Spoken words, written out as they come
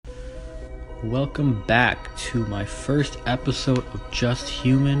Welcome back to my first episode of Just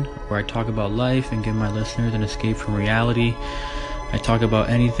Human, where I talk about life and give my listeners an escape from reality. I talk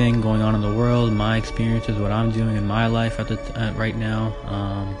about anything going on in the world, my experiences, what I'm doing in my life right now.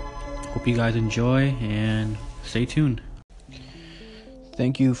 Hope you guys enjoy and stay tuned.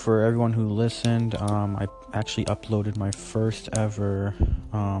 Thank you for everyone who listened. I actually uploaded my first ever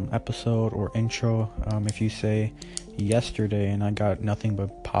episode or intro, if you say, yesterday, and I got nothing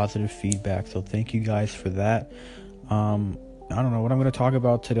but positive feedback, so thank you guys for that. I don't know what I'm going to talk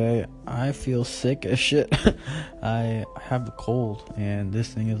about today. I feel sick as shit. I have the cold, and this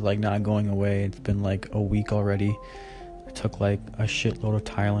thing is like not going away. It's been like a week already. I took like a shitload of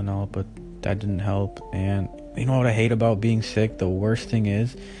Tylenol, but that didn't help. And you know what I hate about being sick? The worst thing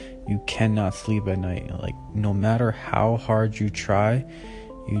is you cannot sleep at night. Like, no matter how hard you try,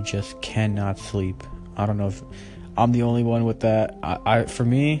 you just cannot sleep. I don't know if I'm the only one with that. For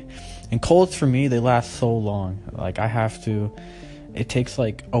me, and colds for me, they last so long. Like, it takes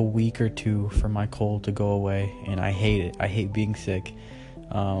like a week or two for my cold to go away, and I hate it. I hate being sick.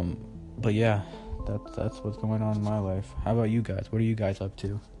 But yeah, that's what's going on in my life. How about you guys? What are you guys up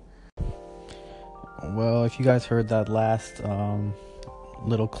to? Well, if you guys heard that last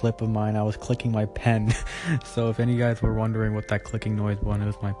little clip of mine, I was clicking my pen. So if any of you guys were wondering what that clicking noise was, it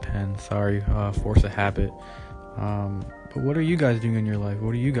was my pen. Sorry, force of habit. But what are you guys doing in your life?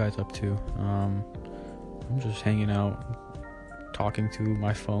 What are you guys up to? I'm just hanging out, talking to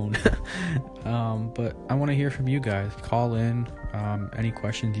my phone. But I want to hear from you guys. Call in, any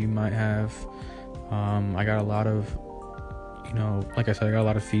questions you might have. I got a lot of, like I said, I got a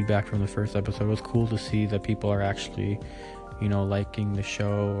lot of feedback from the first episode. It was cool to see that people are actually, liking the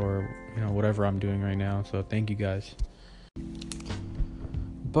show or, whatever I'm doing right now. So thank you guys.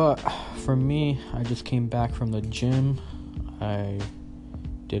 But for me, I just came back from the gym. I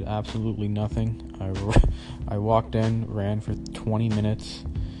did absolutely nothing. I walked in, ran for 20 minutes,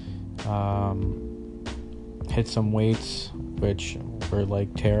 hit some weights, which were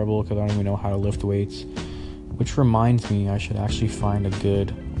like terrible because I don't even know how to lift weights. Which reminds me, I should actually find a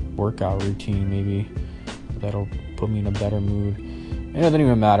good workout routine, maybe that'll put me in a better mood. It doesn't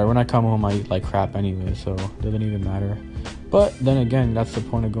even matter. When I come home, I eat like crap anyway, so it doesn't even matter. But then again, that's the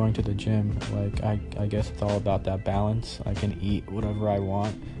point of going to the gym. Like, I guess it's all about that balance. I can eat whatever I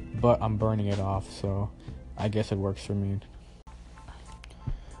want, but I'm burning it off, so I guess it works for me.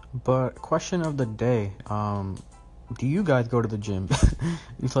 But question of the day, do you guys go to the gym?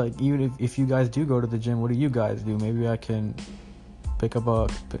 It's like, even if you guys do go to the gym, what do you guys do? Maybe I can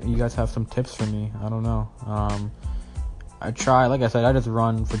you guys have some tips for me. I don't know. I try, like I said, I just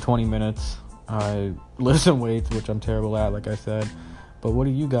run for 20 minutes. I lift some weights, which I'm terrible at, like I said. But what do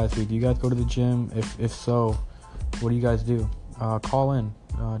you guys do? Do you guys go to the gym? If so, what do you guys do? Call in.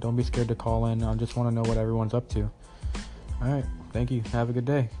 Don't be scared to call in. I just want to know what everyone's up to. All right. Thank you. Have a good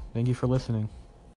day. Thank you for listening.